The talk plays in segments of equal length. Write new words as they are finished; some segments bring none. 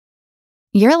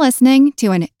You're listening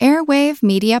to an Airwave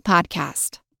Media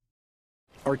Podcast.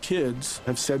 Our kids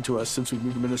have said to us since we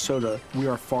moved to Minnesota, we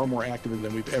are far more active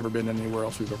than we've ever been anywhere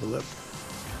else we've ever lived.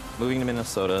 Moving to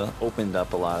Minnesota opened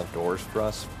up a lot of doors for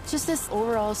us. Just this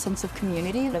overall sense of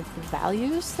community, of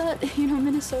values that,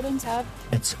 Minnesotans have.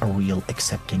 It's a real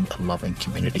accepting, loving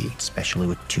community, especially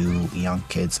with two young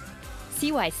kids.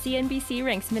 See why CNBC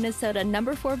ranks Minnesota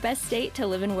number 4 best state to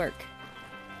live and work.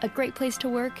 A great place to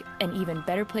work, an even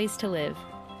better place to live.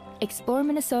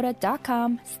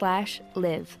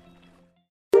 ExploreMinnesota.com/live.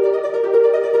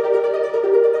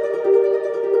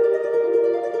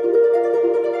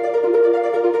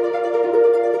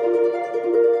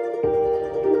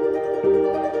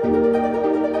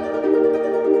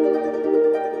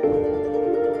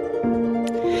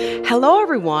 Hello,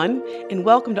 everyone, and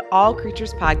welcome to All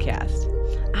Creatures Podcast.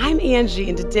 I'm Angie,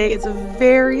 and today is a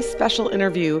very special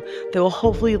interview that will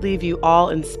hopefully leave you all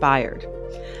inspired.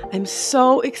 I'm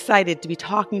so excited to be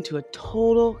talking to a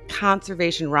total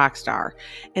conservation rock star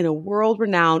and a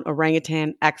world-renowned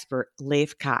orangutan expert,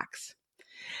 Leif Cox.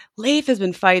 Leif has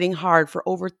been fighting hard for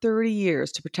over 30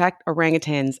 years to protect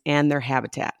orangutans and their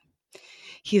habitat.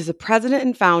 He is the president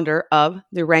and founder of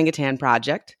the Orangutan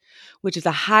Project, which is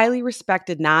a highly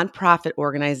respected nonprofit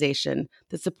organization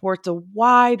that supports a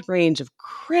wide range of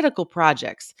critical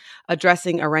projects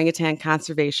addressing orangutan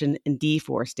conservation and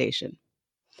deforestation.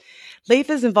 Leif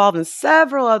is involved in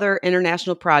several other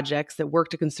international projects that work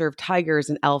to conserve tigers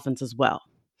and elephants as well.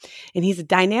 And he's a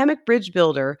dynamic bridge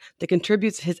builder that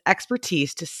contributes his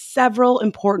expertise to several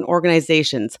important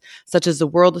organizations, such as the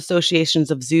World Associations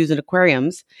of Zoos and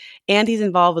Aquariums, and he's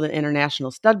involved with the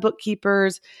International Stud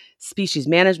Bookkeepers, species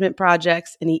management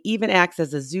projects, and he even acts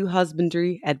as a zoo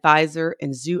husbandry advisor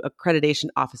and zoo accreditation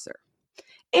officer.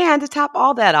 And to top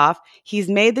all that off, he's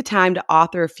made the time to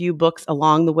author a few books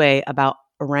along the way about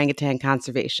orangutan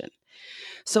conservation.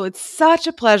 So it's such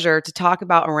a pleasure to talk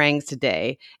about orangs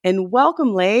today. And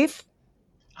welcome, Leif.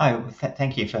 Hi,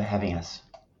 thank you for having us.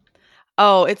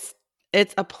 Oh, it's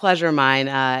a pleasure of mine.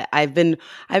 I've been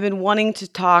wanting to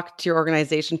talk to your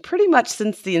organization pretty much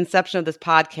since the inception of this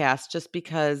podcast, just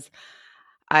because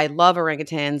I love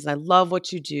orangutans and I love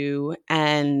what you do.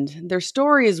 And their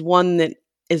story is one that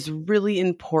is really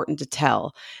important to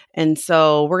tell. And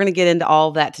so we're going to get into all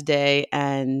of that today.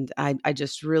 And I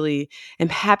just really am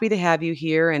happy to have you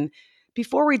here. And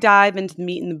before we dive into the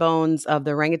meat and the bones of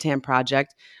the Orangutan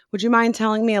Project, would you mind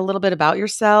telling me a little bit about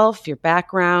yourself, your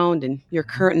background, and your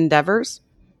current endeavors?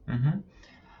 Mm-hmm.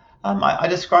 I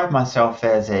describe myself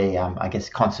as a,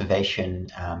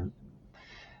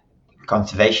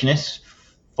 conservationist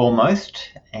foremost.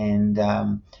 And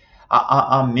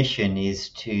our mission is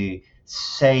to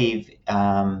save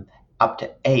up to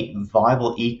 8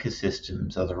 viable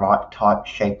ecosystems of the right type,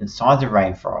 shape, and size of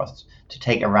rainforests to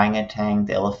take orangutans,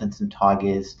 elephants, and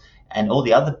tigers, and all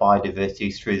the other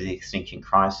biodiversity through the extinction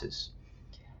crisis.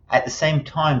 At the same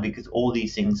time, because all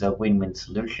these things are win-win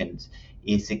solutions,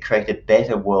 is to create a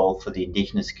better world for the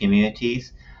indigenous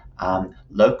communities,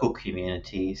 local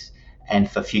communities,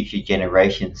 and for future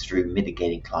generations through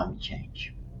mitigating climate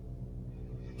change.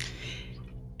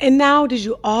 And now, did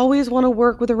you always want to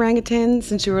work with orangutans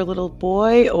since you were a little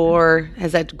boy, or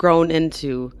has that grown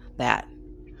into that?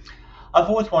 I've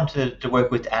always wanted to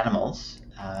work with animals.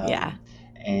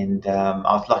 And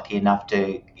I was lucky enough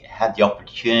to have the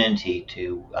opportunity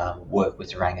to work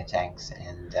with orangutans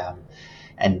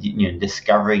and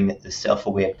discovering that the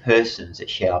self-aware persons that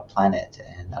share our planet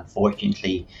and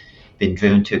unfortunately been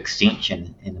driven to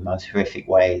extinction in the most horrific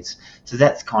ways. So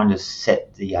that's kind of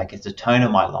set the tone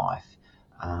of my life.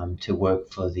 To work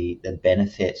for the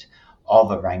benefit of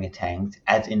orangutans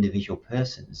as individual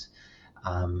persons,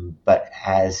 but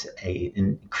as a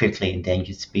critically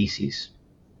endangered species.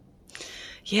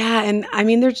 Yeah, and I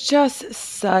mean, they're just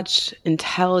such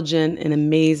intelligent and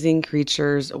amazing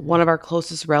creatures, one of our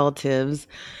closest relatives.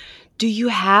 Do you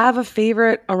have a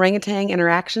favorite orangutan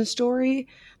interaction story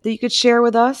that you could share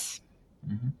with us?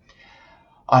 Mm-hmm.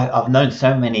 I've known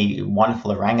so many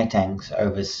wonderful orangutans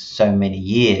over so many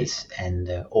years, and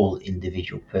all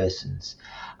individual persons.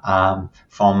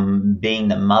 From being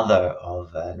the mother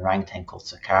of an orangutan called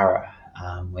Sakara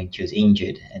when she was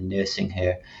injured and nursing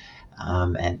her,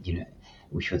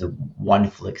 which was a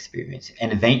wonderful experience.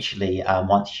 And eventually,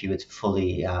 once she was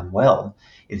fully well,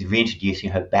 is reintroducing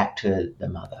her back to the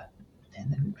mother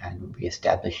and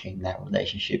reestablishing that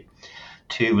relationship,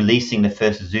 to releasing the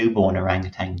first zoo-born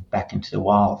orangutan back into the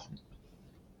wild.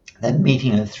 Then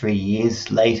meeting her 3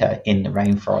 years later in the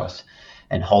rainforest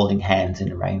and holding hands in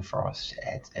the rainforest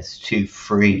as 2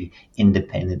 free,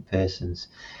 independent persons.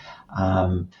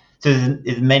 So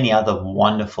there's many other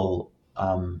wonderful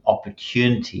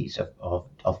opportunities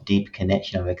of deep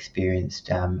connection I've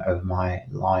experienced over my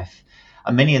life.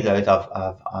 And many of those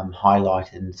I've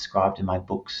highlighted and described in my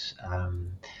books,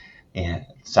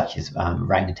 such as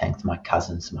orangutans, my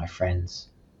cousins, my friends.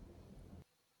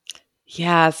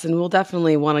 Yes, and we'll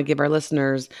definitely want to give our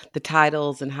listeners the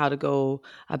titles and how to go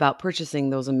about purchasing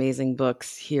those amazing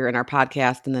books here in our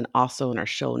podcast and then also in our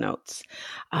show notes.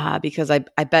 Because I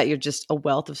bet you're just a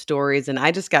wealth of stories. And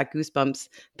I just got goosebumps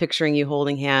picturing you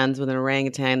holding hands with an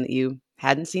orangutan that you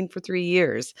hadn't seen for 3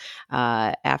 years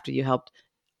after you helped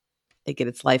it get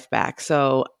its life back.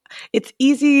 So it's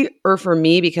easier for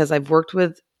me because I've worked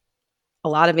with a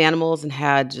lot of animals and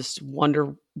had just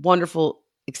wonderful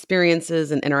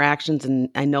experiences and interactions, and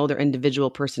I know their individual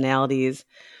personalities.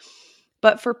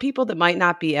 But for people that might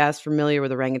not be as familiar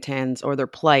with orangutans or their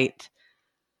plight,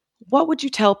 what would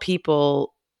you tell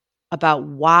people about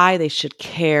why they should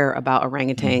care about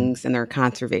orangutans and their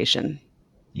conservation?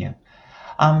 Yeah.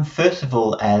 First of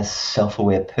all, as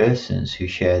self-aware persons who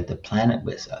share the planet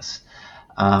with us,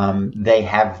 they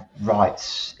have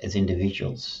rights as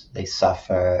individuals. They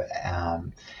suffer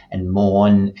and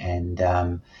mourn,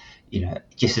 and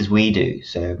just as we do.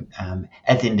 So,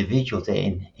 as individuals,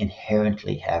 they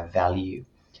inherently have value.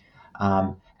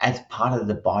 As part of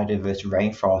the biodiverse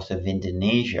rainforest of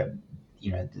Indonesia,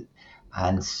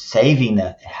 and saving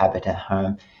the habitat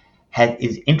home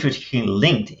is interestingly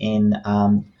linked in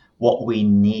what we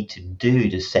need to do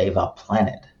to save our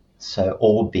planet, so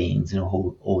all beings and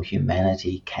all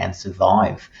humanity can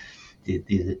survive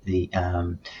the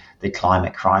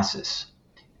climate crisis.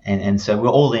 And so we're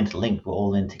all interlinked, we're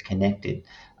all interconnected,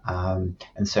 and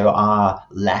so our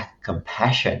lack of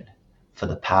compassion for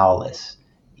the powerless,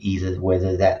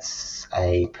 whether that's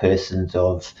a persons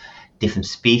of different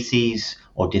species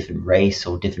or different race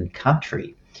or different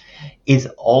country, is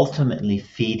ultimately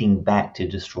feeding back to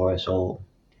destroy us all.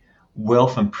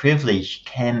 Wealth and privilege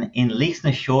can, at least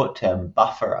in the short term,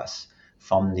 buffer us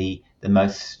from the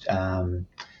most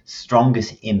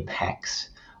strongest impacts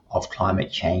of climate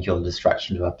change or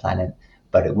destruction of our planet,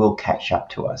 but it will catch up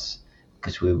to us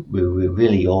because we're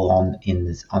really all on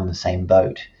the same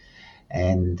boat.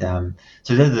 And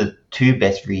so those are the two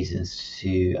best reasons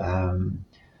to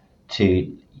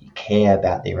care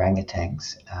about the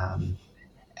orangutans.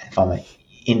 From an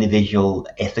individual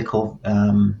ethical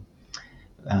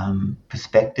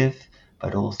perspective,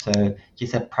 but also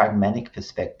just a pragmatic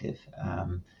perspective.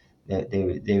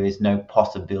 There is no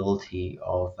possibility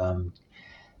of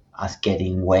us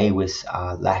getting away with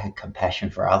our lack of compassion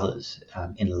for others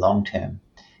in the long term,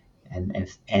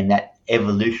 and that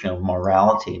evolution of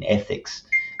morality and ethics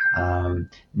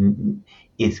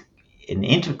is an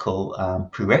integral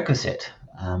prerequisite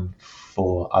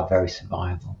for our very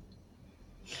survival.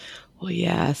 Well,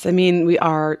 yes. I mean, we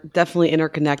are definitely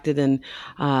interconnected. And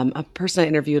a person I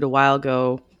interviewed a while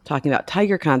ago talking about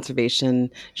tiger conservation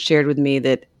shared with me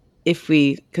that if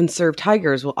we conserve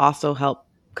tigers, we'll also help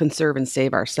conserve and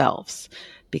save ourselves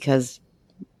because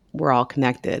we're all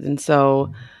connected. And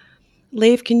so,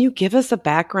 Leif, can you give us a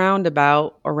background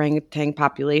about orangutan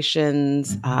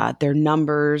populations, their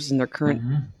numbers, and their current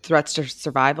threats to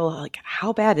survival? Like,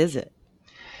 how bad is it?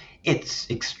 It's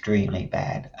extremely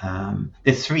bad.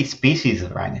 There's 3 species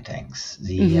of orangutans,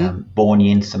 the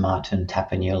Bornean, Sumatran,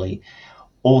 Tapanuli.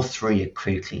 All 3 are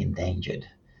critically endangered,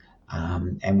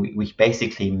 which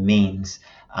basically means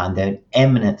they're an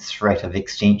imminent threat of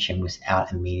extinction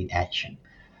without immediate action.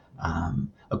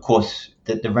 Of course,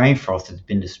 the rainforest has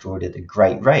been destroyed at a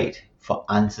great rate for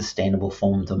unsustainable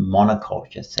forms of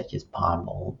monoculture, such as palm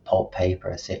oil, pulp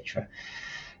paper, etc.,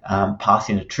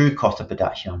 passing the true cost of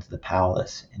production onto the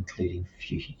powerless, including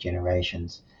future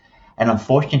generations. And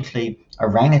unfortunately,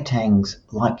 orangutans,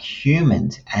 like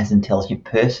humans as intelligent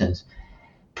persons,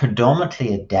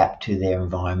 predominantly adapt to their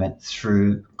environment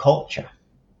through culture.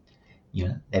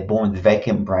 They're born with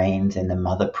vacant brains, and the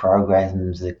mother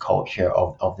programs the culture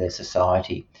of their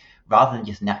society, rather than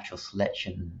just natural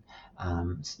selection.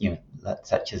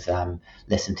 Such as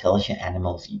less intelligent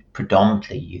animals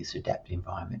predominantly use to adapt to the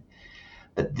environment.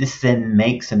 But this then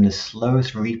makes them the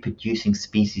slowest reproducing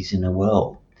species in the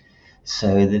world,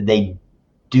 so that they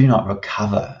do not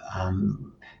recover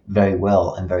very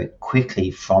well and very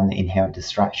quickly from the inherent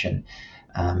destruction,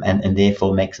 and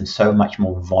therefore makes them so much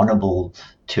more vulnerable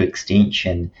to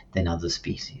extinction than other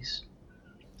species.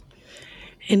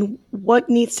 And what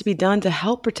needs to be done to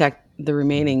help protect the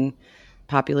remaining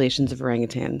populations of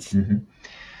orangutans?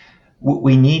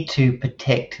 We need to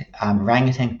protect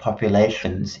orangutan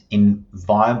populations in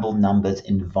viable numbers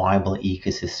in viable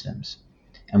ecosystems.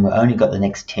 And we've only got the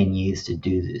next 10 years to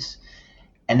do this.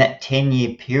 And that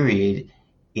 10-year period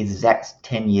exact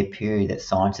 10-year period that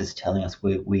scientists are telling us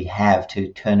we have to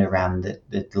turn around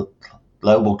the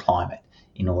global climate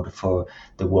in order for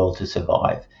the world to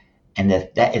survive. And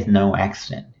that is no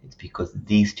accident. It's because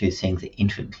these two things are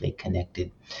intricately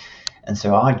connected. And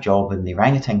so our job in the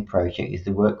Orangutan Project is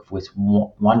to work with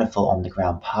wonderful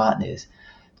on-the-ground partners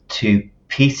to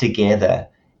piece together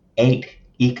 8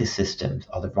 ecosystems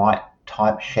of the right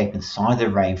type, shape, and size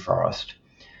of rainforest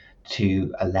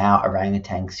to allow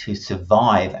orangutans to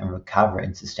survive and recover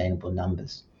in sustainable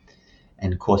numbers.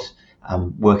 And of course,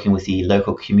 working with the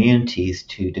local communities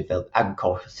to develop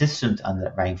agricultural systems under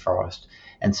that rainforest.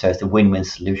 And so it's a win-win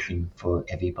solution for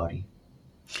everybody.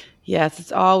 Yes,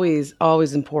 it's always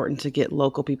important to get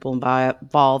local people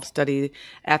involved. Study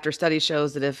after study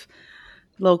shows that if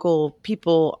local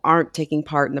people aren't taking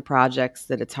part in the projects,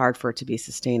 that it's hard for it to be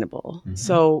sustainable. Mm-hmm.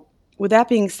 So with that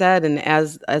being said, and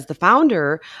as the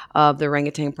founder of the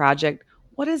Orangutan Project,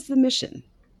 what is the mission?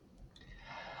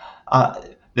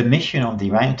 The mission of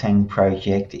the Orangutan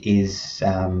Project is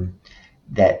that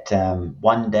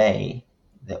one day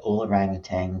that all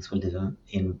orangutans will live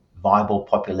in viable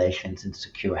populations in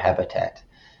secure habitat.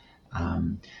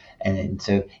 And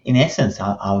so, in essence,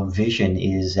 our vision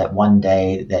is that one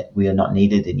day that we are not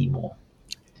needed anymore.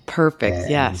 Perfect,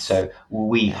 yes. And so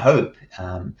we hope,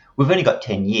 we've only got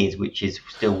 10 years, which is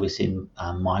still within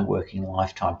my working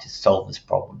lifetime to solve this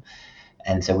problem.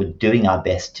 And so we're doing our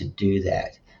best to do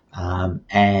that.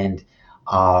 And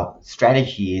our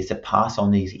strategy is to pass on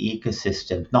these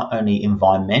ecosystems, not only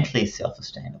environmentally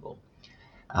self-sustainable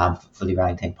for the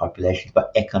orangutan populations,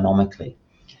 but economically.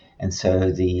 And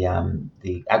so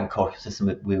the agricultural system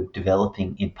that we're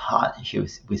developing in partnership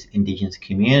with indigenous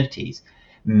communities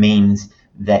means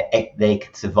that they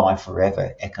can survive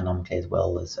forever economically as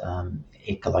well as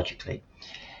ecologically.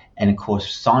 And of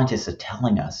course, scientists are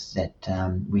telling us that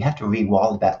we have to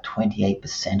rewild about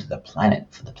 28% of the planet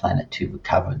for the planet to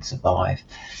recover and survive.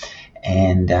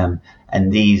 And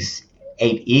these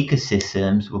 8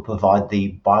 ecosystems will provide the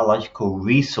biological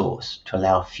resource to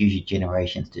allow future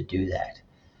generations to do that.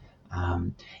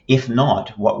 If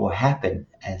not, what will happen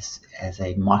as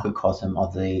a microcosm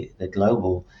of the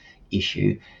global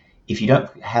issue, if you don't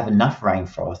have enough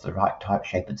rainforest, the right type,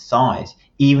 shape, and size,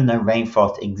 even though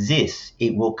rainforest exists,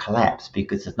 it will collapse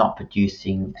because it's not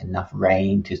producing enough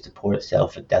rain to support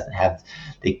itself. It doesn't have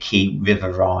the key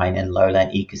riverine and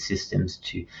lowland ecosystems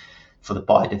for the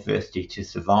biodiversity to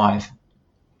survive.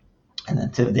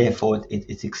 And so therefore,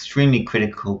 it's extremely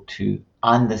critical to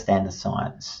understand the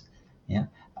science,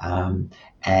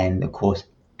 and of course,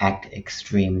 act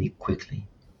extremely quickly.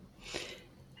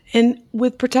 And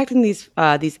with protecting these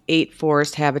 8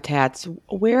 forest habitats,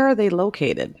 where are they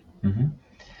located? Mm-hmm.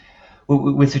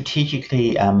 We're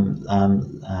strategically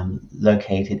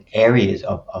located areas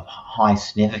of high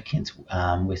significance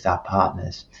with our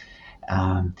partners.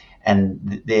 And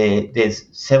there's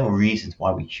several reasons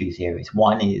why we choose areas.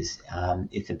 One is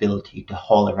its ability to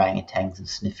hold orangutans in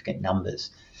significant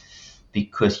numbers,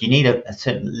 because you need a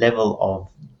certain level of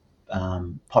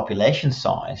population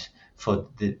size for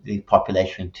the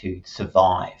population to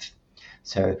survive.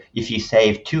 So if you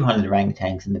save 200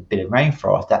 orangutans in a bit of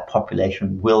rainforest, that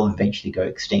population will eventually go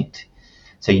extinct.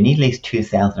 So you need at least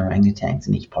 2,000 orangutans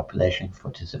in each population for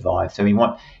it to survive. So we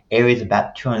want areas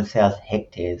about 200,000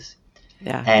 hectares.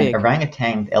 Yeah, and big.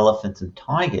 Orangutans, elephants, and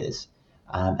tigers,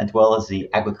 as well as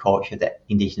the agriculture that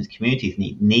indigenous communities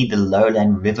need the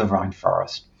lowland riverine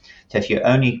forest. So if you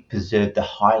only preserve the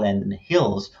highland and the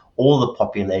hills, all the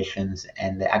populations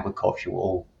and the agriculture will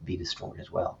all be destroyed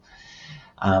as well.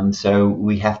 So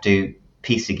we have to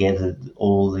piece together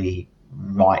all the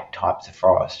right types of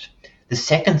forest. The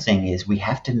second thing is we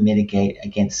have to mitigate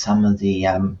against some of the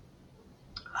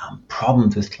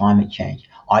problems with climate change,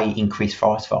 i.e. increased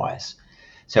forest fires.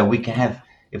 So we can have,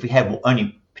 if we have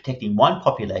only protecting one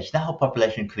population, that whole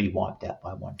population could be wiped out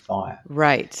by one fire.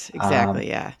 Right, exactly,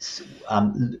 yeah.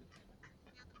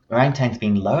 Orangutans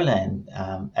being lowland,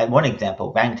 one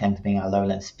example, orangutans being our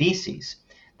lowland species,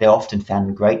 they're often found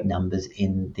in great numbers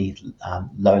in these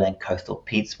lowland coastal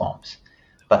peat swamps.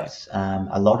 But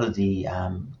a lot of the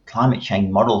climate change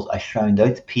models are showing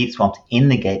those peat swamps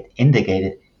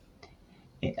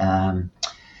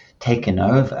taken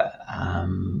over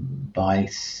by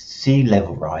sea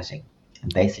level rising.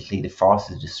 And basically the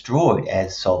forest is destroyed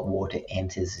as salt water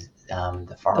enters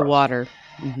the forest. The water.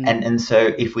 Mm-hmm. And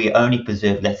so if we only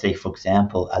preserve, let's say, for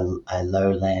example, a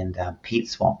lowland peat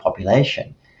swamp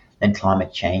population, then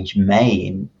climate change may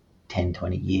in 10,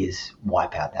 20 years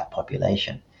wipe out that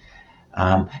population.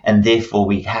 And therefore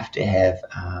we have to have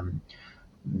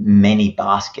many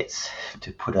baskets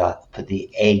to put the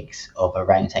eggs of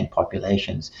orangutan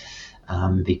populations.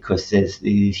 because there's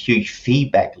these huge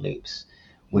feedback loops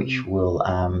which will,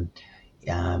 and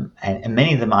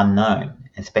many of them are known,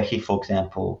 especially, for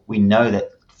example, we know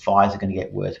that fires are going to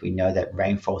get worse. We know that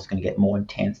rainfall is going to get more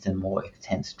intense and more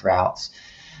intense droughts,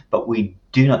 but we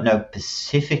do not know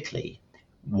specifically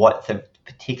what the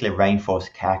particular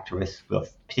rainforest characteristics or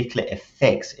particular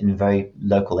effects in very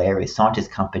local areas. Scientists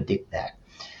can't predict that.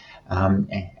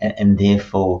 And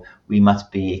therefore, we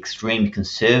must be extremely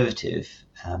conservative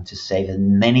to save as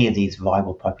many of these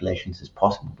viable populations as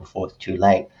possible before it's too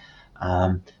late,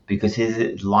 because it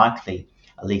is likely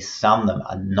at least some of them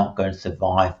are not going to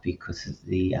survive because of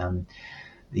the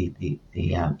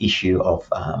issue of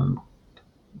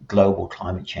global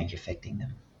climate change affecting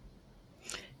them.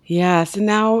 Yes, and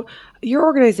now your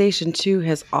organization too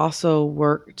has also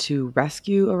worked to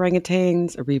rescue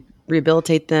orangutans,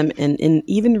 rehabilitate them, and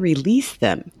even release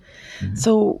them. Mm-hmm.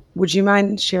 So would you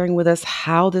mind sharing with us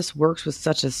how this works with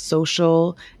such a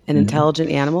social and intelligent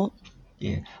animal?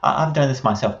 Yeah, I've done this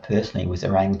myself personally with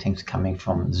orangutans coming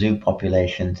from zoo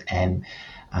populations, and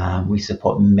we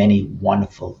support many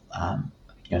wonderful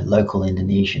local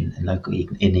Indonesian and local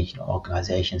Indonesian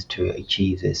organizations to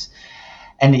achieve this.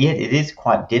 And yet it is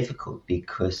quite difficult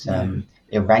because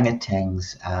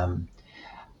orangutans,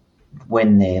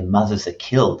 when their mothers are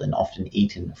killed and often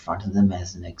eaten in front of them,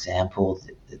 as an example,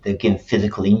 they're given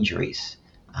physical injuries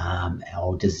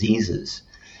or diseases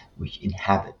which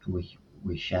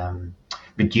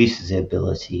reduces their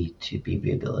ability to be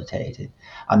rehabilitated.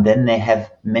 And then they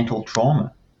have mental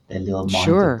trauma. Their little minds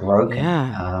are broken.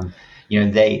 Yeah.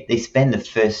 They spend the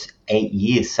first 8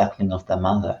 years suckling off their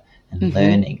mother and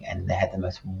learning, and they have the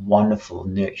most wonderful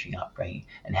nurturing upbringing,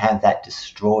 and have that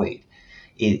destroyed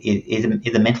is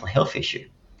a mental health issue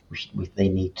which they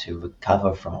need to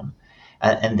recover from.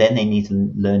 And then they need to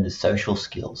learn the social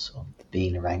skills of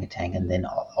being an orangutan, and then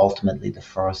ultimately the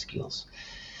forest skills.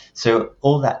 So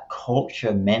all that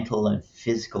culture, mental and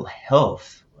physical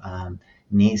health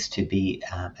needs to be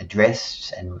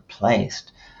addressed and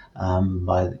replaced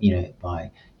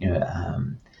by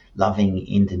loving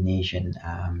Indonesian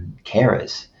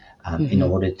carers in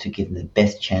order to give them the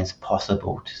best chance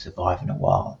possible to survive in the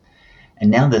wild.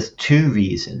 And now there's two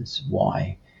reasons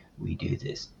why we do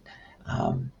this.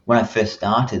 When I first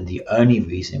started, the only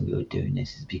reason we were doing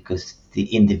this is because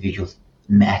the individuals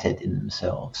mattered in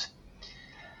themselves.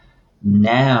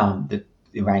 Now the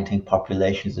orangutan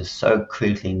populations are so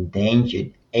critically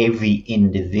endangered, every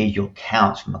individual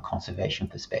counts from a conservation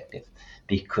perspective,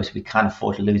 because we can't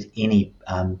afford to lose any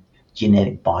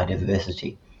genetic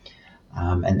biodiversity.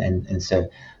 And so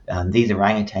these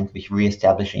orangutans, which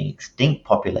re-establishing extinct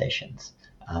populations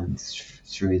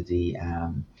through the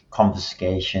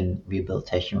confiscation,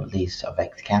 rehabilitation, release of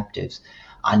ex-captives,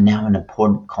 are now an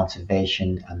important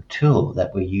conservation tool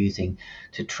that we're using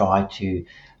to try to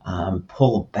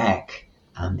pull back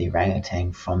the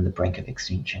orangutan from the brink of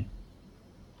extinction.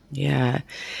 Yeah.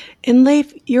 And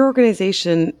Leif, your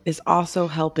organization is also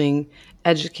helping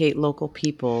educate local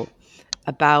people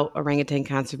about orangutan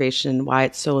conservation, why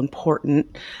it's so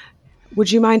important. Would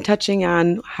you mind touching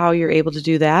on how you're able to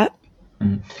do that?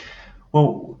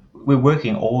 Well, we're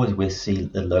working always with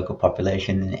the local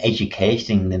population and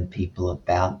educating them people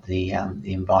about the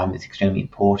environment is extremely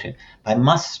important. But I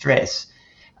must stress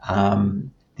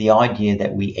the idea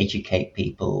that we educate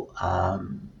people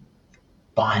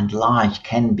by and large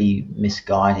can be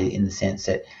misguided, in the sense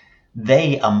that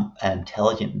they are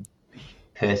intelligent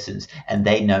persons and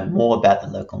they know more about the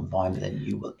local environment than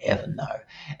you will ever know.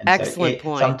 And excellent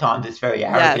point. Sometimes it's very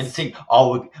arrogant to think,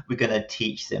 we're going to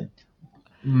teach them.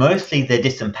 Mostly they're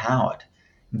disempowered.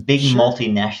 Big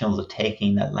multinationals are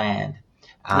taking the land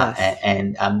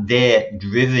and they're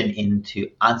driven into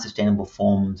unsustainable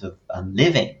forms of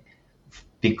living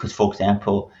because, for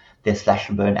example, their slash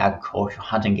and burn agriculture,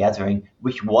 hunting, gathering,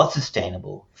 which was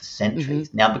sustainable for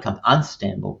centuries, now becomes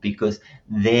unsustainable because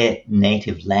their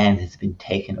native land has been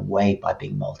taken away by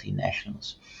big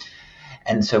multinationals.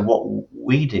 And so what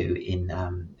we do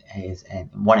is, and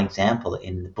one example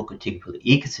in the book article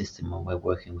ecosystem, when we're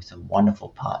working with some wonderful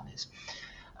partners,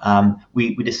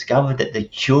 we discovered that the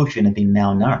children have been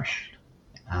malnourished.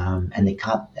 And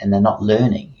they're not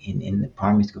learning in the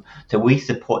primary school. So we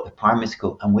support the primary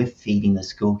school, and we're feeding the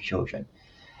school children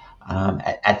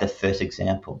at the first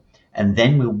example. And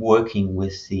then we're working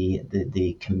with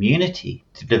the community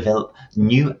to develop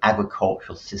new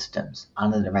agricultural systems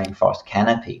under the rainforest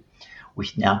canopy,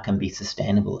 which now can be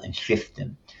sustainable, and shift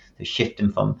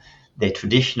them from their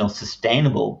traditional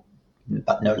sustainable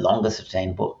but no longer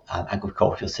sustainable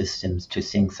agricultural systems to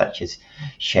things such as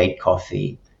shade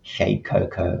coffee, shade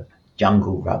cocoa,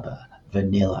 jungle rubber,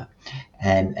 vanilla.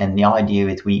 And the idea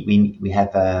is we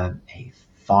have a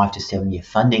 5 to 7 year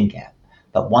funding gap.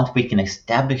 But once we can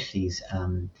establish these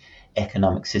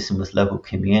economic systems with local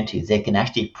communities, they can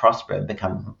actually prosper and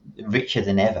become richer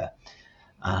than ever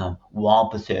while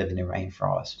preserving the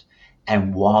rainforest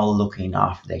and while looking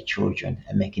after their children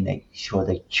and making sure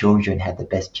their children have the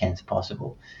best chance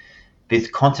possible. Because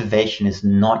conservation is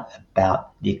not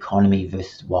about the economy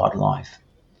versus wildlife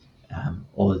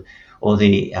or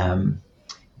the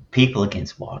people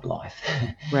against wildlife.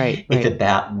 Right. It's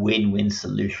about win-win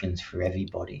solutions for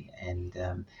everybody. And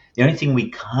the only thing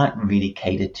we can't really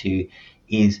cater to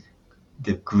is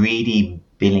the greedy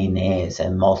billionaires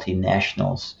and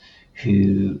multinationals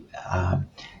who,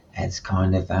 as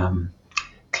kind of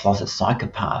closet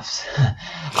psychopaths,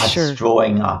 are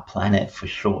destroying our planet for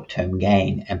short-term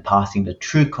gain and passing the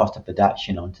true cost of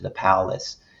production onto the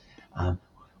powerless.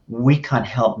 We can't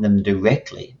help them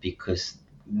directly because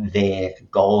their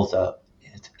goals are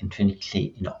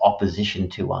intrinsically in opposition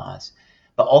to ours.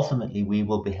 But ultimately, we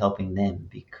will be helping them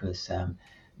because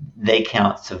they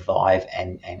cannot survive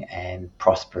and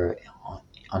prosper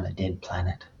on a dead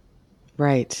planet.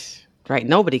 Right.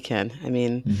 Nobody can. I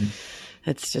mean,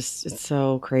 it's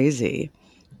so crazy.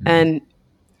 And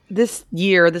this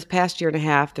past year and a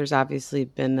half, there's obviously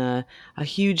been a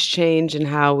huge change in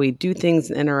how we do things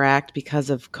and interact because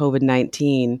of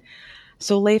COVID-19.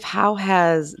 So, Leif, how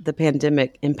has the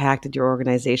pandemic impacted your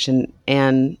organization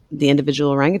and the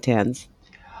individual orangutans?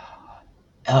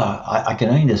 I can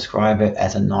only describe it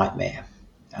as a nightmare.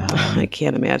 I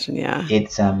can't imagine. Yeah,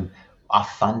 it's our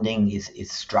funding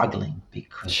is struggling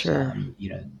because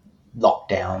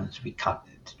lockdowns. We cut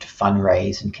to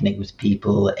fundraise and connect with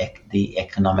people. The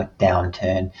economic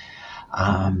downturn.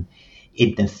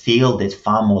 In the field, there's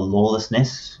far more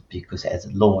lawlessness because as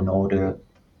law and order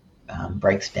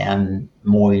breaks down,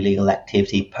 more illegal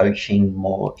activity, poaching,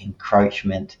 more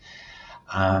encroachment.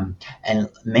 And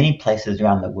many places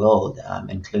around the world,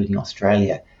 including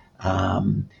Australia,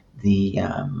 the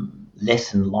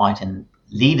less enlightened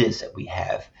leaders that we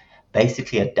have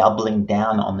basically are doubling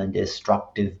down on the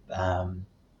destructive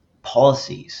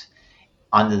policies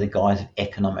under the guise of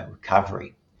economic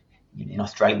recovery. In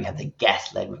Australia, we have the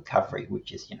gas-led recovery,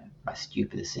 which is, the most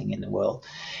stupidest thing in the world.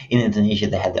 In Indonesia,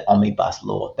 they had the omnibus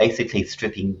law, basically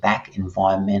stripping back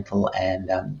environmental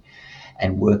and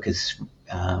workers'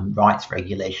 rights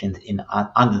regulations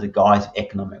under the guise of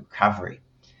economic recovery,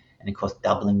 and of course,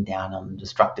 doubling down on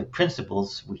destructive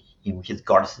principles, which has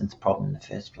got us into the problem in the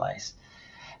first place.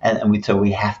 So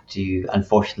we have to,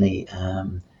 unfortunately,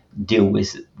 deal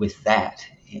with that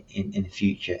in the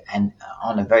future. And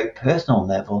on a very personal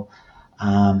level,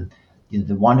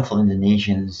 the wonderful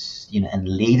Indonesians, and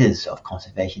leaders of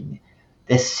conservation,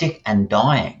 they're sick and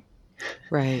dying.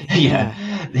 Right.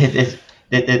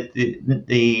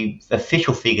 The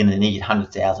official figure in Indonesia,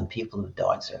 100,000 people have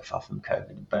died so far from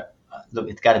COVID. But look,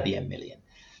 it's got to be 1 million.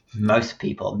 Most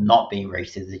people not being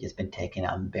registered, they've just been taken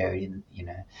out and buried,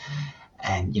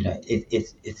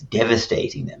 it's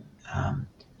devastating them,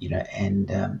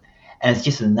 and it's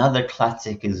just another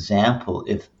classic example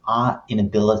of our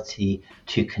inability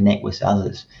to connect with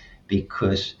others,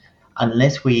 because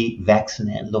unless we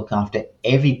vaccinate and look after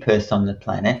every person on the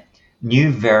planet,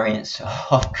 new variants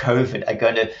of COVID are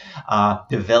going to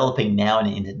developing now in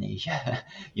Indonesia.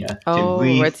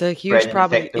 It's a huge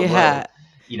problem. Yeah.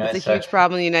 World. It's a huge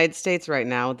problem in the United States right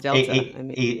now with Delta.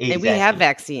 Exactly. And we have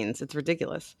vaccines. It's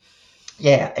ridiculous.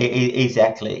 Yeah,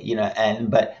 exactly.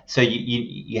 But so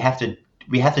we have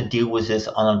to deal with this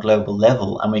on a global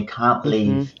level, and we can't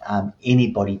leave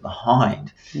anybody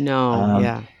behind.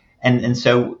 No, And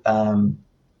so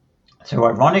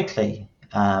ironically,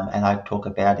 and I talk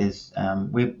about is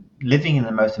we're living in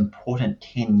the most important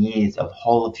 10 years of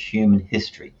whole of human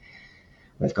history.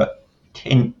 We've got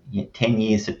 10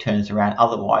 years to turn us around.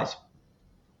 Otherwise,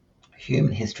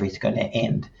 human history is going to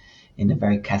end in a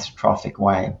very catastrophic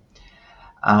way.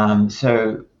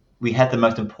 So we had the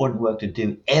most important work to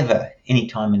do ever, any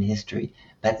time in history.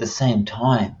 But at the same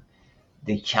time,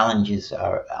 the challenges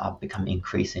are becoming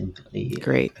increasingly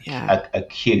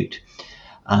acute.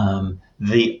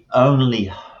 The only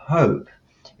hope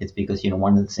is because,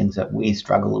 one of the things that we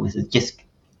struggle with is just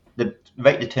the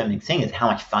rate determining thing is how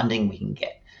much funding we can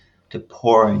get to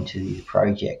pour into these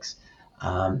projects.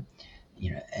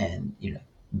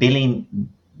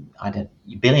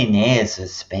 Billionaires are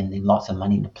spending lots of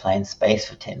money to play in space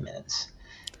for 10 minutes.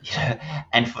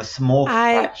 And for a small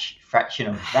fraction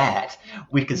of that,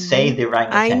 we could save the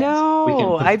orangutans. I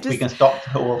know. We can stop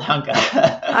the world hunger.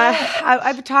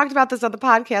 I've talked about this on the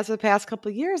podcast for the past couple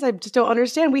of years. I just don't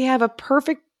understand. We have a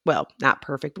perfect well, not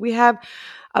perfect. We have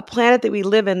a planet that we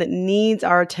live in that needs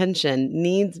our attention,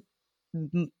 needs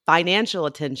financial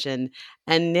attention.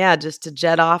 And yeah, just to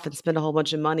jet off and spend a whole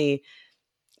bunch of money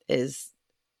is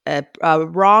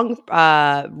wrong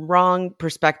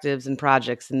perspectives and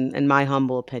projects, in my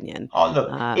humble opinion. Oh,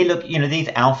 look, these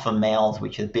alpha males,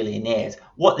 which are billionaires,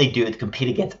 what they do is compete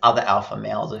against other alpha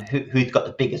males, and who's got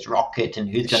the biggest rocket, and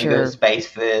who's going to go to space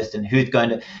first, and who's going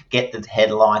to get the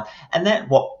headline. And that's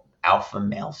what alpha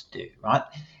males do, right?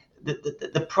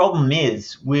 The problem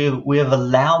is we've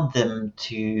allowed them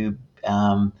to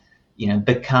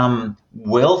become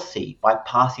wealthy by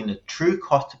passing the true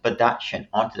cost of production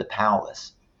onto the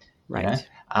powerless. Right.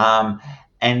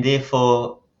 And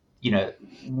therefore,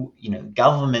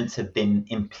 governments have been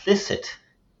implicit,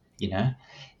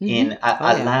 in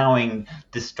allowing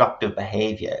destructive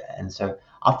behavior. And so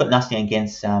I've got nothing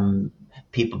against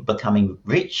people becoming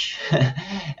rich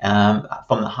from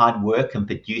the hard work and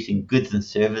producing goods and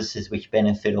services which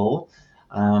benefit all.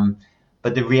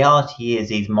 But the reality is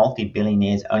these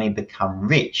multi-billionaires only become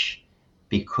rich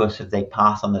because they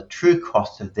pass on the true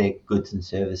cost of their goods and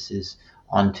services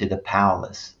onto the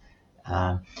powerless.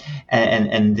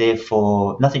 And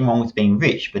therefore, nothing wrong with being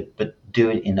rich, but do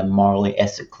it in a morally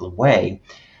ethical way.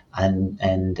 And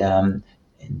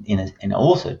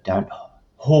also don't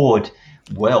hoard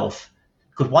wealth,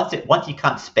 because once you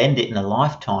can't spend it in a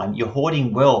lifetime, you're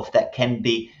hoarding wealth that can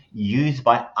be used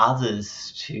by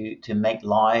others to make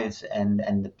lives and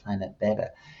the planet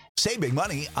better. Saving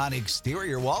money on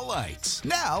exterior wall lights.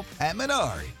 Now at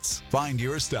Menards. Find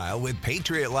your style with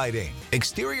Patriot Lighting.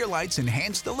 Exterior lights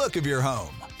enhance the look of your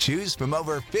home. Choose from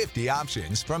over 50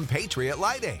 options from Patriot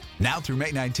Lighting. Now through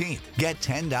May 19th, get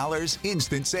 $10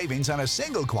 instant savings on a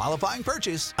single qualifying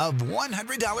purchase of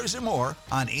 $100 or more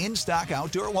on in-stock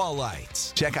outdoor wall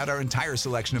lights. Check out our entire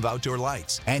selection of outdoor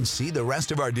lights and see the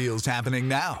rest of our deals happening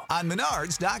now on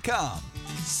Menards.com.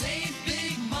 Save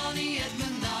big money at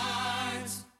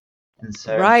Menards. And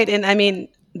so, right. And I mean,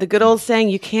 the good old saying,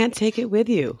 you can't take it with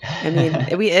you. I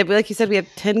mean, we like you said, we have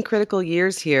 10 critical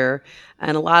years here,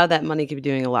 and a lot of that money could be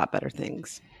doing a lot better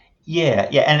things. Yeah,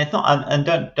 and it's not. And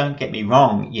don't get me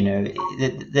wrong.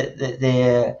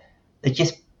 They're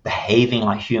just behaving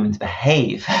like humans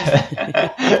behave.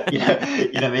 you know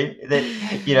what I mean?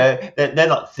 They're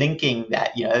not thinking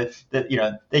that.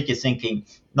 They're just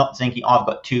not thinking, oh, I've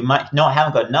got too much. No, I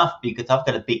haven't got enough because I've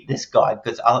got to beat this guy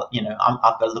because I've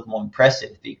got to look more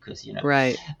impressive because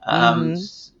Right.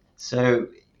 So,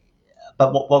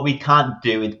 but what we can't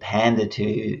do is pander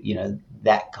to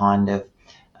that kind of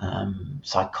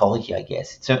psychology, I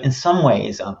guess. So in some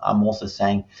ways, I'm also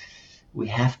saying we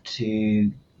have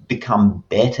to become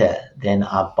better than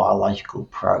our biological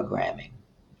programming.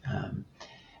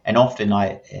 And often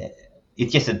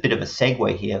it's just a bit of a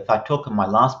segue here. If I talk in my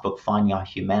last book, Finding Our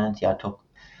Humanity, I talk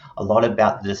a lot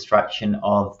about the destruction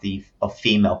of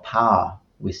female power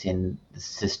within the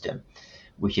system,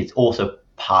 which is also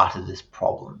part of this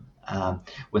problem.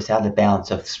 Without a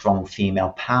balance of strong female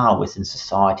power within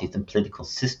societies and political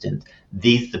systems,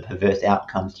 these are the perverse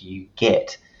outcomes you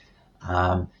get.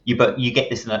 You get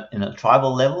this in a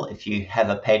tribal level if you have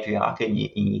a patriarchy, and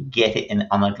you get it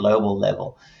on a global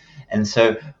level. And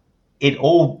so it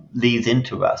all leads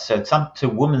into us. So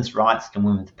women's rights and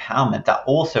women's empowerment are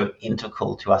also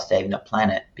integral to us saving the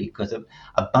planet, because a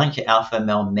bunch of alpha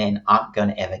male men aren't going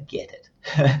to ever get it.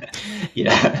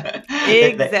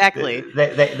 Exactly.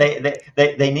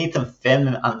 They need some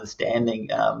feminine understanding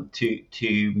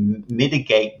to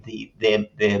mitigate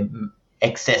their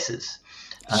excesses.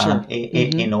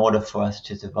 In order for us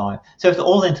to survive. So it's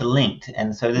all interlinked.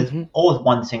 And so there's always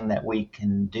one thing that we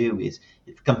can do is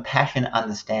compassion,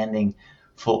 understanding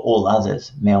for all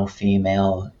others, male,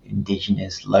 female,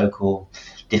 indigenous, local,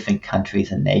 different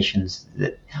countries and nations.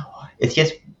 It's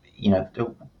just,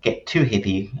 don't get too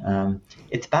hippie.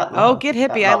 It's about love. Oh, get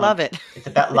hippie. I love it. It's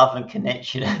about love and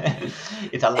connection.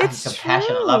 It's a lack of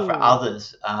compassion and love for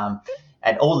others.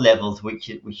 At all levels,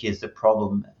 which is the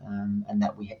problem, and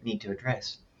that we need to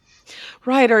address.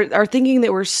 Right, or thinking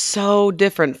that we're so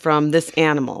different from this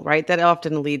animal, right? That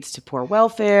often leads to poor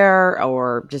welfare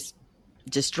or just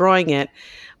destroying it.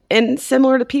 And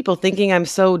similar to people thinking I'm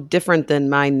so different than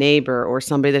my neighbor or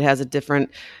somebody that has a different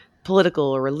political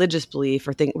or religious belief,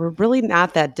 or think we're really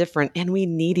not that different, and we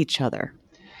need each other,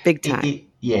 big time.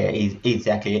 Yeah,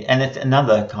 exactly. And it's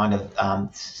another kind of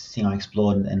thing I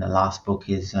explored in the last book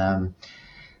is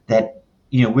that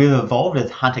we've evolved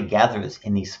as hunter-gatherers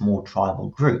in these small tribal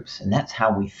groups, and that's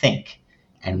how we think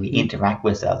and we interact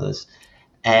with others.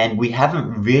 And we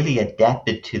haven't really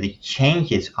adapted to the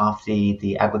changes after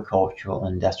the agricultural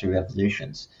and industrial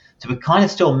revolutions. So we're kind of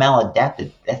still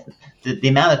maladapted. The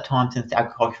amount of time since the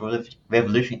agricultural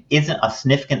revolution isn't a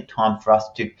significant time for us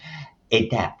to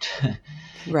adapt.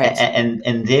 Right.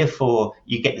 And therefore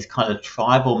you get this kind of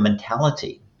tribal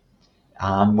mentality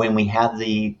when we have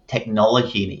the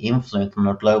technology and the influence on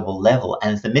a global level,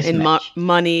 and it's a mismatch. And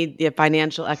money,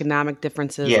 financial, economic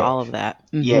differences, all of that.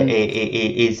 Mm-hmm. Yeah,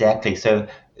 exactly. So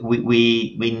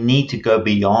we need to go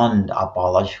beyond our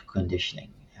biological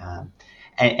conditioning,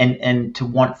 and to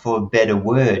want for a better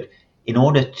word, in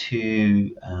order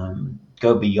to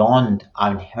go beyond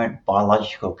our inherent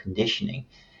biological conditioning,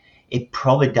 it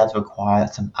probably does require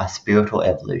a spiritual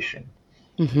evolution,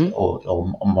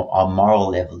 or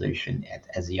moral evolution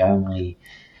as the only,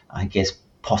 I guess,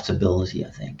 possibility,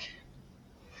 I think.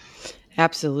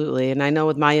 Absolutely. And I know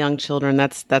with my young children,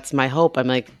 that's my hope. I'm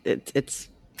like,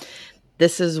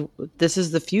 this is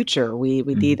the future. We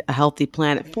need a healthy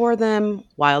planet for them,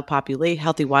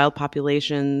 healthy wild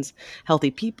populations,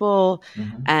 healthy people,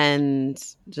 and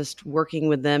just working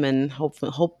with them and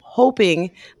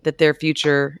hoping that their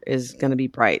future is going to be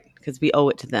bright, because we owe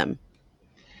it to them.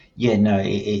 Yeah, no,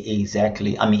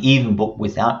 exactly. I mean, even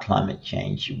without climate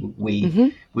change,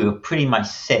 we were pretty much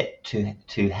set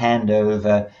to hand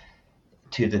over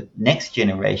to the next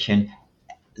generation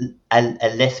a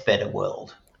less better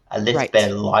world, a less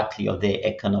better likely of their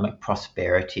economic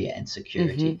prosperity and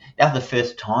security. That was the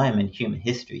first time in human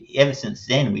history. Ever since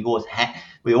then, we always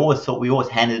thought we always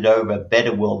handed over a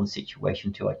better world and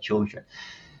situation to our children.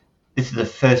 This is the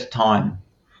first time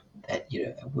that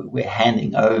we're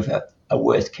handing over a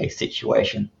worst case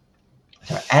situation.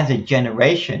 So as a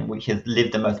generation which has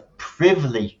lived the most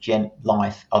privileged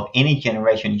life of any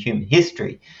generation in human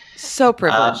history, so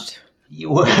privileged,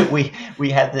 we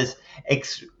have this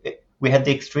we have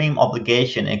the extreme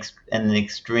obligation and the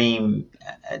extreme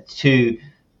to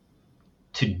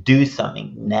do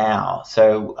something now.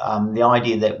 So the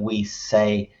idea that we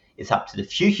say it's up to the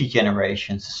future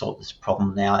generations to sort this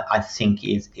problem now, I think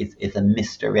is a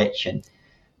misdirection.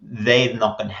 They're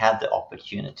not going to have the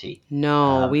opportunity.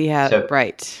 No, we have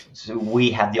So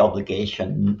we have the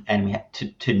obligation, and we have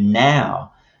to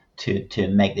now to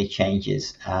make the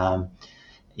changes.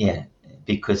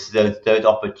 Because those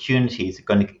opportunities are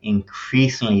going to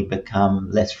increasingly become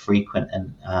less frequent,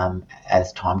 and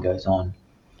as time goes on.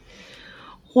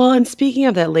 Well, and speaking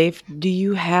of that, Leif, do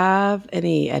you have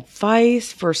any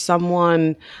advice for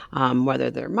someone, whether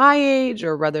they're my age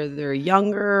or whether they're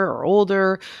younger or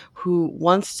older, who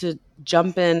wants to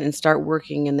jump in and start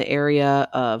working in the area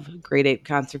of grade 8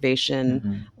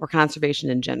 conservation or conservation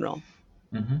in general?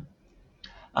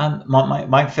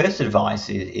 My first advice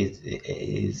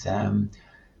is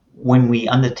when we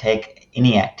undertake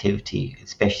any activity,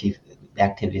 especially the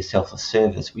activity of selfless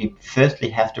service, we firstly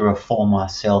have to reform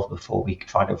ourselves before we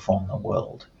try to reform the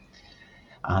world,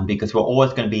 because we're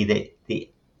always going to be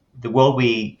the world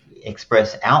we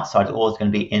express outside is always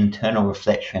going to be internal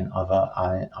reflection of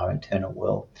our internal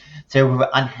world. So if we're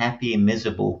unhappy and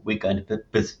miserable, we're going to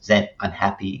present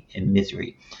unhappy and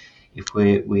misery. If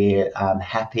we're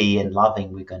happy and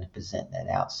loving, we're going to present that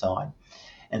outside.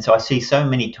 And so I see so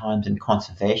many times in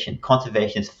conservation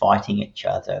is fighting each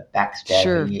other,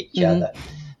 backstabbing each other,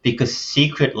 because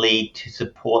secretly, to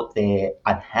support their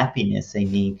unhappiness, they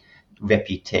need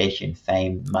reputation,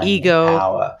 fame, money, ego,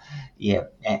 power. Yeah,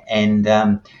 and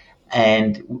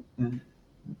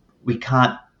we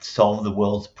can't solve the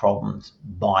world's problems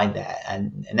by that,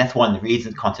 and that's one of the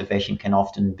reasons conservation can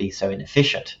often be so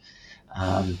inefficient,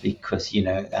 because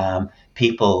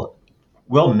people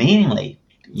well-meaningly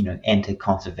enter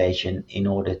conservation in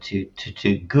order to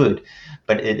do good,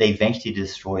 but they eventually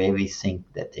destroy everything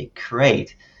that they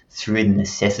create through the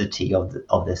necessity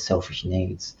of their selfish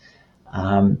needs.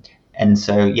 And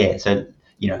so yes,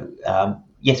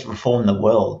 reform the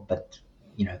world, but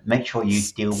make sure you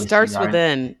deal with starts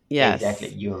within. Yes, exactly,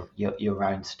 your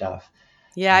own stuff.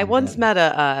 Yeah, I once met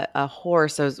a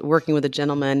horse. I was working with a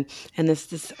gentleman, and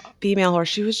this female horse.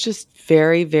 She was just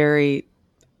very, very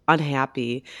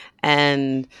unhappy,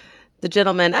 and the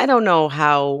gentleman, I don't know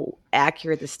how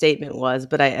accurate the statement was,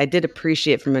 but I did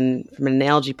appreciate from an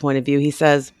analogy point of view. He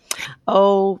says,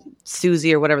 "Oh,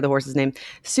 Susie," or whatever the horse's name,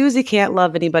 "Susie can't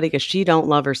love anybody because she don't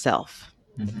love herself."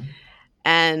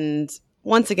 And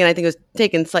once again, I think it was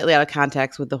taken slightly out of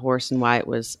context with the horse and why it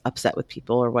was upset with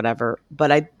people or whatever.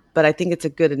 But I think it's a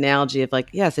good analogy of, like,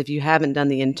 yes, if you haven't done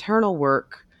the internal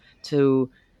work to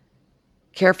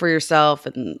care for yourself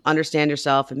and understand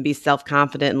yourself and be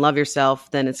self-confident and love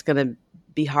yourself, then it's going to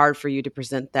be hard for you to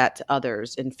present that to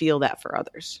others and feel that for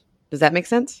others. Does that make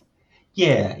sense?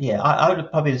 Yeah. I would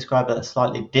probably describe it a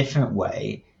slightly different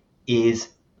way, is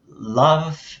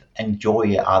love and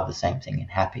joy are the same thing, and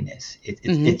happiness.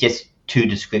 It's just two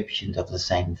descriptions of the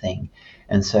same thing.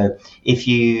 And so if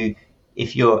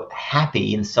you're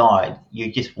happy inside,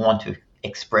 you just want to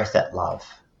express that love.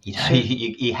 You know,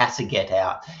 you have to get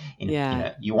out. You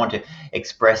know, you want to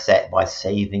express that by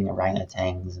saving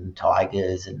orangutans and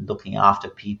tigers and looking after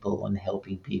people and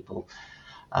helping people.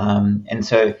 And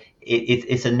so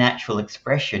it's a natural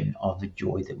expression of the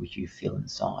joy that which you feel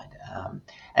inside.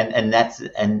 And that's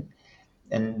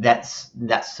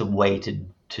the way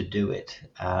to do it.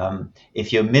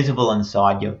 If you're miserable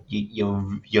inside, in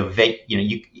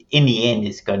the end,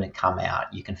 it's going to come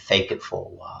out. You can fake it for a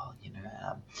while,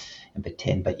 and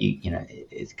pretend, but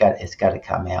it's got to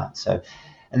come out. So,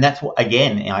 and that's what,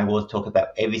 again, I always talk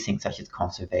about everything such as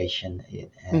conservation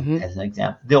as an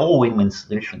example. They're all win-win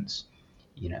solutions.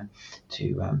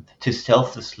 To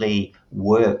selflessly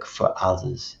work for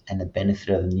others and the benefit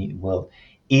of the new world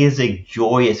is a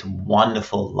joyous,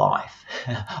 wonderful life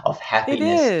of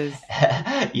happiness.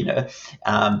 It is.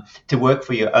 To work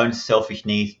for your own selfish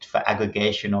needs for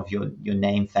aggregation of your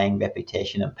name, fame,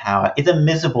 reputation, and power is a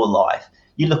miserable life.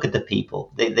 You look at the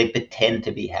people; they pretend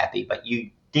to be happy, but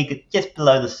you dig it just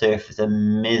below the surface, they're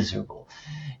miserable,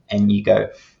 and you go,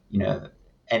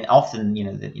 and often,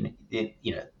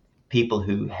 people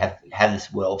who have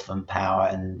this wealth and power,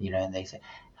 and and they say,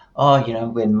 "Oh,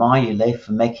 we admire you, Leif,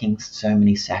 for making so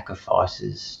many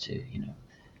sacrifices to,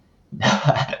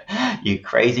 you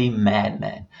crazy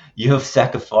madman. You have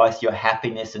sacrificed your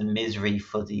happiness and misery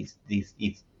for these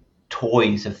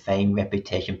toys of fame,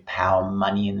 reputation, power,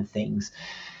 money, and things.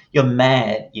 You're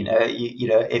mad,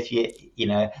 if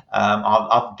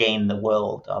I've gained the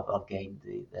world. I've gained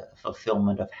the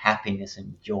fulfillment of happiness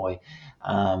and joy,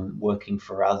 working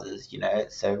for others,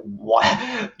 so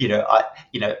why,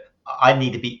 I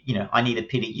need to be, I need to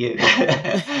pity you.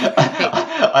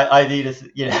 I need to,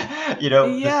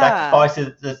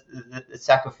 the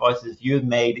sacrifices you've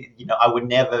made, I would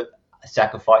never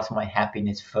sacrifice my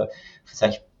happiness for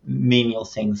such menial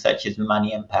things such as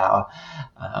money and power.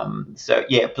 So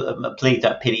yeah, please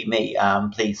don't pity me.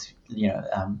 Please,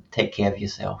 take care of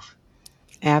yourself.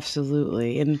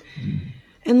 Absolutely. And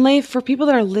Leif, for people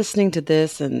that are listening to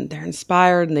this and they're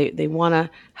inspired and they want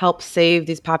to help save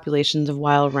these populations of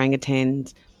wild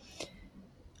orangutans,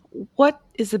 what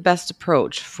is the best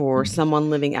approach for someone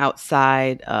living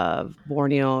outside of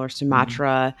Borneo or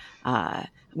Sumatra?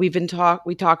 We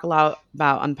talk a lot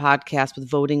about on podcasts with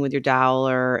voting with your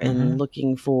dollar and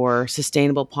looking for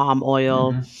sustainable palm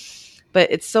oil, but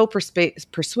it's so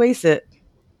persuasive.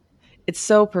 It's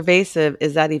so pervasive.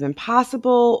 Is that even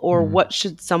possible? Or what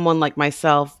should someone like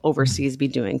myself overseas be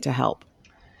doing to help?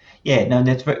 Yeah, no,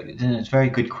 that's a very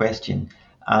good question.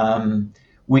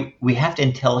 We have to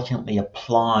intelligently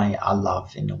apply our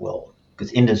love in the world,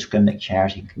 because indiscriminate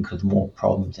charity can cause more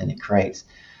problems than it creates.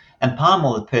 And palm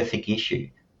oil is a perfect issue.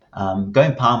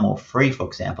 Going palm oil free, for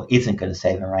example, isn't going to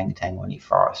save an orangutan or any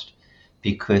forest,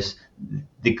 because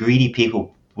the greedy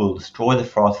people will destroy the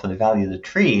forest for the value of the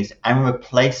trees and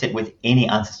replace it with any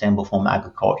unsustainable form of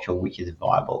agriculture which is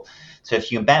viable. So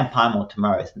if you can ban palm oil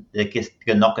tomorrow, they're just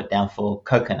going to knock it down for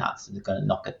coconuts, they're going to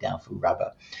knock it down for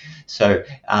rubber. So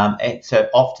so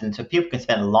people can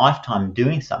spend a lifetime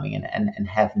doing something and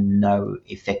have no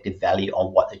effective value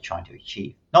on what they're trying to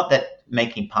achieve. Not that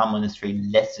making palm oil industry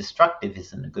less destructive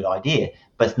isn't a good idea,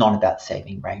 but it's not about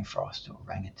saving rainforest or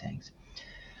orangutans.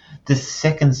 The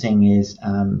second thing is,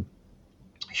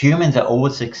 humans are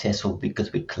always successful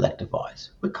because we collectivize.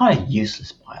 We're kind of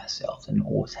useless by ourselves and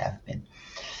always have been.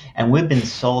 And we've been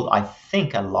sold, I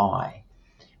think, a lie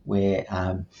where,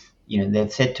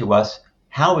 they've said to us,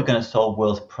 how we're going to solve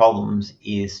world's problems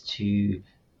is to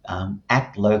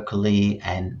act locally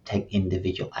and take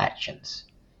individual actions.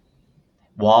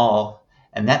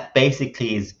 And that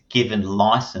basically is given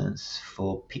license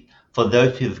for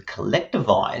those who've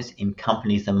collectivized in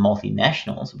companies and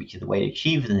multinationals, which is the way to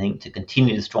achieve the thing, to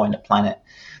continue destroying the planet,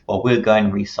 while we're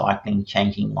going recycling,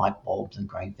 changing light bulbs and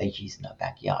growing veggies in our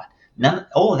backyard.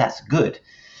 All of that's good.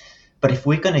 But if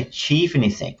we're going to achieve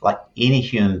anything, like any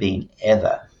human being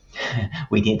ever,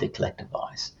 we need to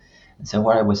collectivize. And so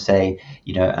what I would say,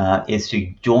 is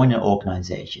to join an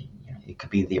organization. It could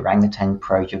be the Orangutan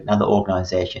Project, another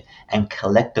organization, and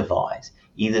collectivize,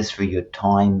 either through your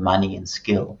time, money, and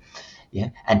skill. Yeah,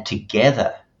 and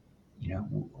together,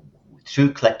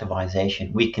 through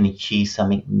collectivization, we can achieve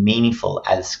something meaningful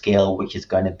at a scale which is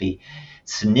going to be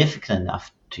significant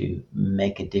enough to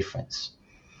make a difference.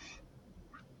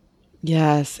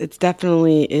 Yes, it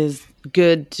definitely is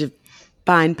good to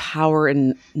find power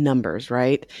in numbers,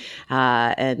 right?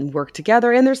 And work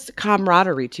together. And there's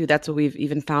camaraderie too. That's what we've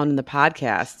even found in the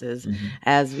podcast is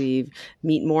as we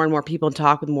meet more and more people and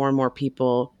talk with more and more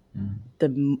people,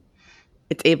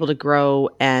 it's able to grow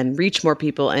and reach more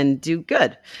people and do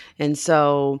good. And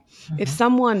so if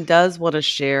someone does want to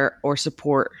share or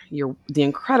support the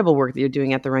incredible work that you're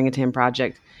doing at the Orangutan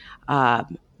Project,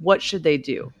 what should they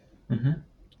do?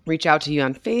 Reach out to you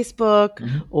on Facebook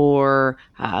or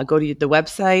go to the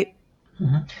website?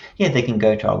 Yeah, they can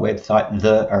go to our website,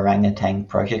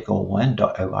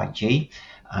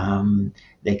 theorangutanproject.org.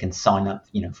 They can sign up,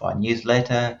 for our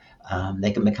newsletter.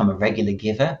 They can become a regular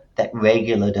giver. That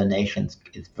regular donations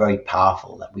is very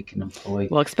powerful that we can employ.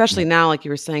 Well, especially now, like you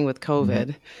were saying with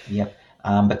COVID. Yep.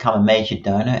 Become a major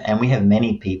donor, and we have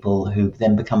many people who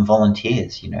then become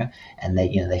volunteers, and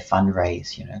they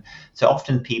fundraise, So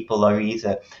often people are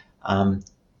either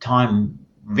time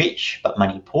rich but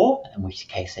money poor, in which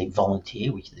case they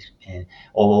volunteer,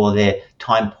 or they're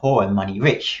time poor and money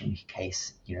rich, in which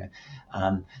case,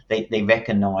 they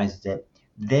recognize that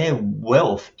their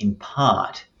wealth in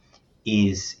part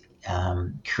is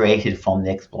created from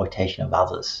the exploitation of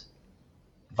others.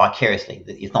 Vicariously,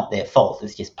 it's not their fault.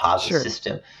 It's just part of the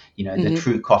system. The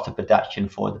true cost of production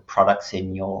for the products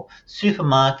in your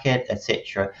supermarket,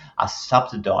 etc., are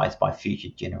subsidized by future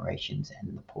generations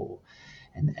and the poor,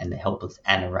 and the helpless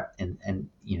and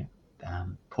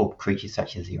poor creatures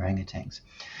such as the orangutans.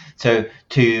 So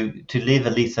to live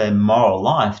at least a moral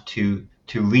life, to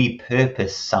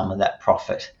repurpose some of that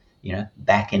profit,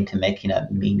 back into making a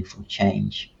meaningful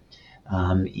change,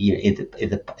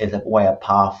 is a way of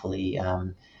powerfully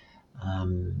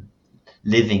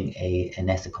living an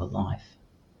ethical life.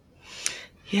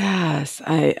 Yes.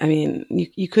 I mean,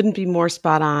 you couldn't be more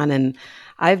spot on. And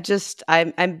I've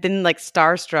been like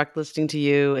starstruck listening to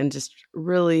you and just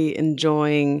really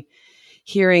enjoying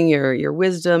hearing your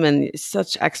wisdom and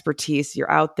such expertise.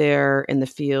 You're out there in the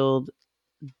field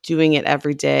doing it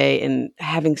every day and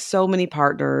having so many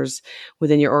partners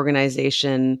within your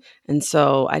organization. And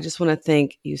so I just want to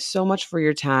thank you so much for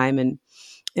your time. And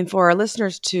for our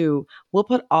listeners too, we'll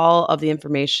put all of the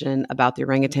information about the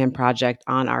Orangutan Project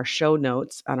on our show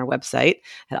notes on our website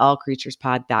at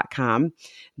allcreaturespod.com.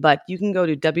 But you can go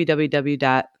to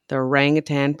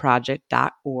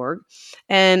www.theorangutanproject.org.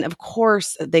 And of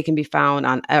course, they can be found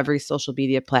on every social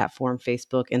media platform,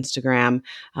 Facebook, Instagram,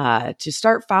 to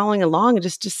start following along and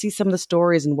just to see some of the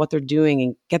stories and what they're doing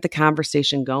and get the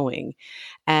conversation going.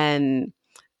 And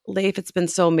Leif, it's been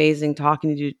so amazing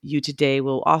talking to you today.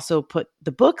 We'll also put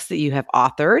the books that you have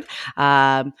authored.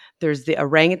 There's The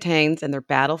Orangutans and Their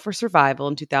Battle for Survival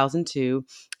in 2002,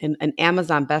 and an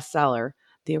Amazon bestseller,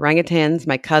 The Orangutans,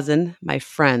 My Cousin, My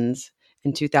Friends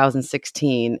in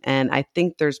 2016. And I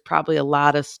think there's probably a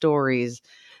lot of stories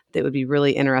that would be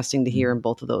really interesting to hear in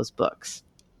both of those books.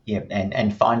 Yeah,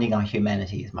 and Finding Our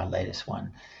Humanity is my latest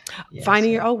one.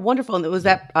 Yeah, wonderful. And was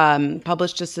that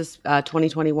published just this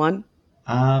 2021?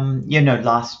 Year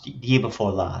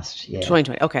before last. Yeah.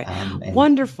 2020. Okay.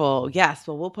 Wonderful. Yes.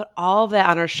 Well, we'll put all of that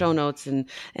on our show notes, and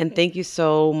thank you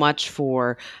so much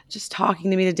for just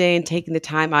talking to me today and taking the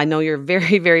time. I know you're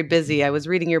very, very busy. I was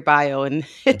reading your bio and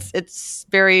it's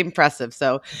very impressive.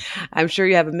 So I'm sure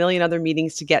you have a million other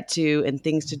meetings to get to and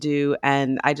things to do.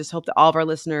 And I just hope that all of our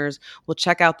listeners will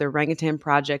check out the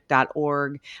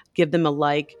orangutanproject.org, give them a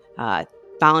like,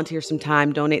 volunteer some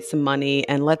time, donate some money,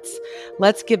 and let's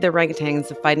give the orangutans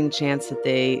the fighting chance that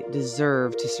they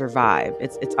deserve to survive.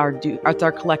 It's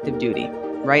our collective duty,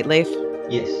 right, Leif?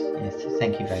 Yes.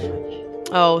 Thank you very much.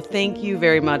 Oh, thank you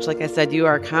very much. Like I said, you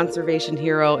are a conservation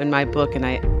hero in my book, and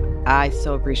I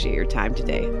so appreciate your time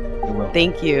today. You're welcome.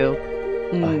 Thank you.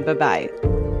 Bye. Bye-bye.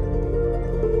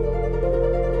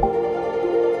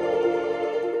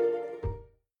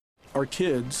 Our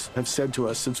kids have said to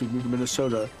us since we moved to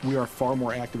Minnesota, we are far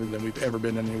more active than we've ever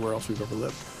been anywhere else we've ever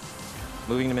lived.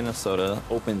 Moving to Minnesota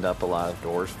opened up a lot of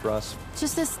doors for us.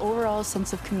 Just this overall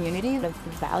sense of community, of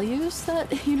values that,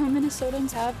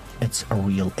 Minnesotans have. It's a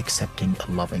real accepting,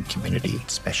 loving community,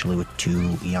 especially with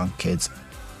 2 young kids.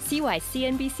 See why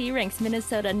CNBC ranks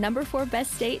Minnesota number 4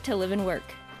 best state to live and work.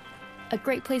 A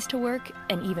great place to work,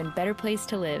 an even better place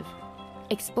to live.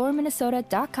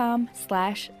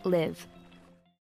 ExploreMinnesota.com/live.